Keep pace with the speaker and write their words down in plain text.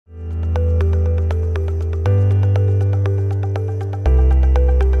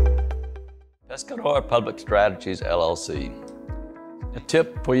Pescador Public Strategies, LLC. A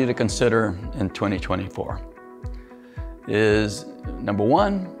tip for you to consider in 2024 is, number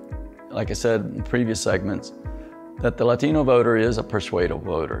one, like I said in previous segments, that the Latino voter is a persuadable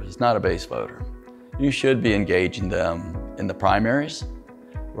voter. It's not a base voter. You should be engaging them in the primaries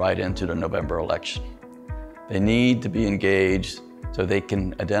right into the November election. They need to be engaged so they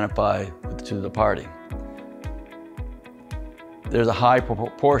can identify to the party. There's a high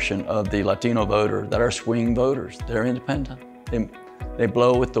proportion of the Latino voter that are swing voters. They're independent. They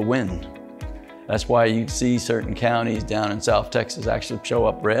blow with the wind. That's why you see certain counties down in South Texas actually show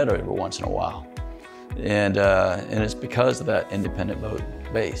up red every once in a while. And it's because of that independent vote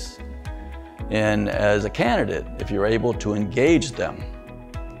base. And as a candidate, if you're able to engage them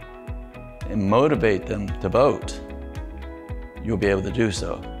and motivate them to vote, you'll be able to do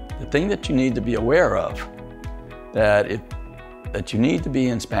so. The thing that you need to be aware of, that you need to be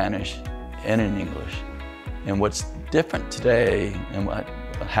in Spanish and in English. And what's different today and what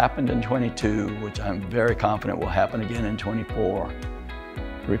happened in 22, which I'm very confident will happen again in 24,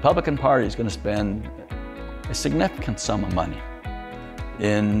 the Republican Party is going to spend a significant sum of money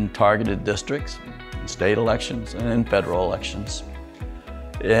in targeted districts, in state elections, and in federal elections.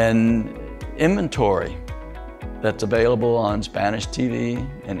 And inventory that's available on Spanish TV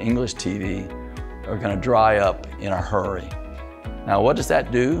and English TV are going to dry up in a hurry. Now, what does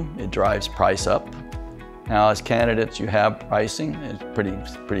that do? It drives price up. Now, as candidates, you have pricing.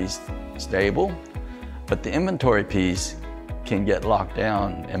 It's pretty stable, but the inventory piece can get locked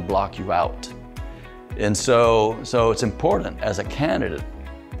down and block you out. And so it's important as a candidate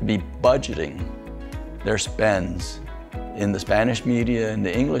to be budgeting their spends in the Spanish media and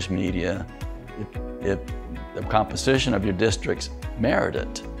the English media if the composition of your districts merit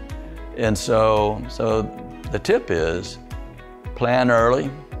it. And so the tip is, plan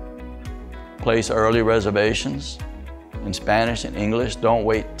early, place early reservations in Spanish and English. Don't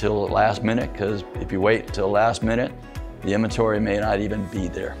wait till the last minute, because if you wait till the last minute, the inventory may not even be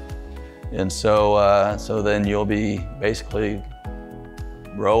there. And so then you'll be basically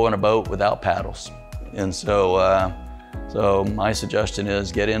rowing a boat without paddles. And so my suggestion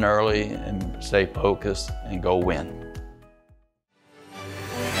is get in early and stay focused and go win.